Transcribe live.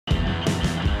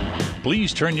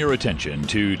Please turn your attention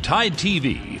to Tide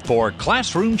TV for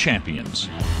Classroom Champions.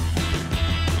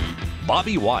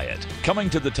 Bobby Wyatt, coming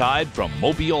to the Tide from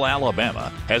Mobile,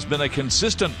 Alabama, has been a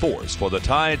consistent force for the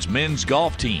Tide's men's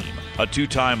golf team. A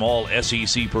two-time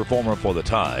All-SEC performer for the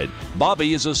Tide,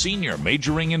 Bobby is a senior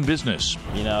majoring in business.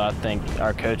 You know, I think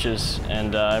our coaches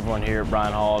and everyone here at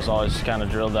Bryan Hall has always kind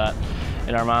of drilled that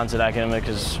in our minds that academic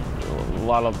is a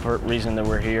lot of the reason that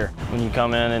we're here. When you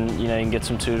come in and you can get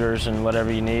some tutors and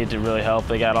whatever you need to really help,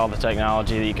 they got all the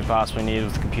technology that you could possibly need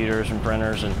with computers and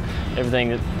printers and everything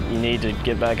that you need to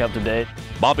get back up to date.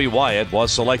 Bobby Wyatt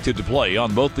was selected to play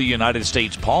on both the United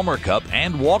States Palmer Cup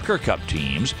and Walker Cup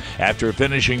teams after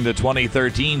finishing the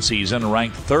 2013 season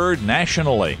ranked third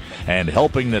nationally and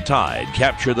helping the Tide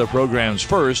capture the program's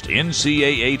first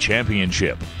NCAA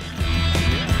championship.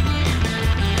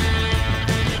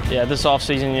 Yeah, this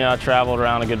offseason, I traveled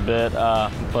around a good bit,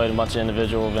 played a bunch of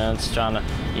individual events, trying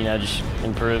to, just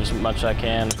improve as much as I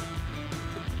can.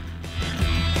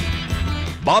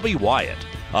 Bobby Wyatt,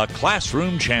 a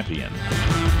classroom champion.